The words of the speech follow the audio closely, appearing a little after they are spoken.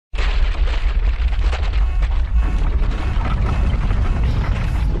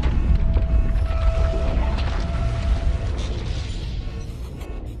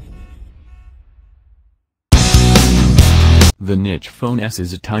The NichePhone-S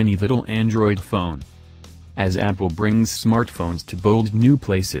is a tiny little Android phone. As Apple brings smartphones to bold new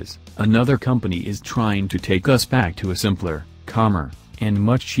places, another company is trying to take us back to a simpler, calmer, and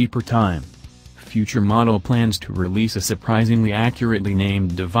much cheaper time. FutureModel plans to release a surprisingly accurately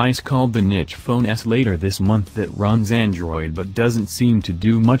named device called the NichePhone-S later this month that runs Android but doesn't seem to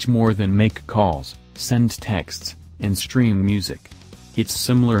do much more than make calls, send texts, and stream music. It's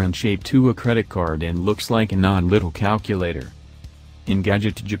similar in shape to a credit card and looks like an odd little calculator.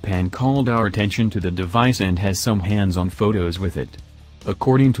 Engadget Japan called our attention to the device and has some hands-on photos with it.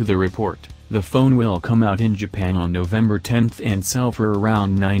 According to the report, the phone will come out in Japan on November 10th and sell for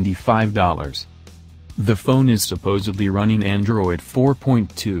around $95. The phone is supposedly running Android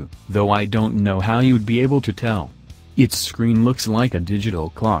 4.2, though I don't know how you'd be able to tell. Its screen looks like a digital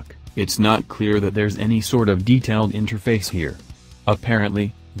clock. It's not clear that there's any sort of detailed interface here.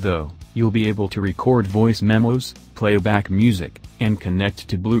 Apparently, though, you'll be able to record voice memos, play back music, and connect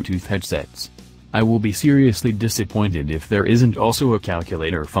to Bluetooth headsets. I will be seriously disappointed if there isn't also a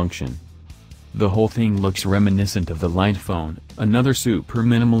calculator function. The whole thing looks reminiscent of the Lite phone, another super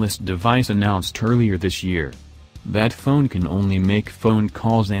minimalist device announced earlier this year. That phone can only make phone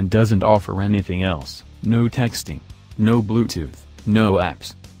calls and doesn't offer anything else, no texting, no Bluetooth, no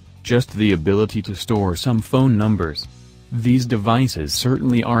apps. Just the ability to store some phone numbers. These devices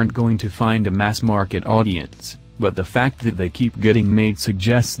certainly aren't going to find a mass-market audience, but the fact that they keep getting made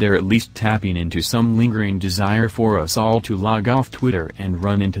suggests they're at least tapping into some lingering desire for us all to log off Twitter and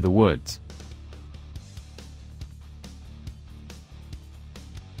run into the woods.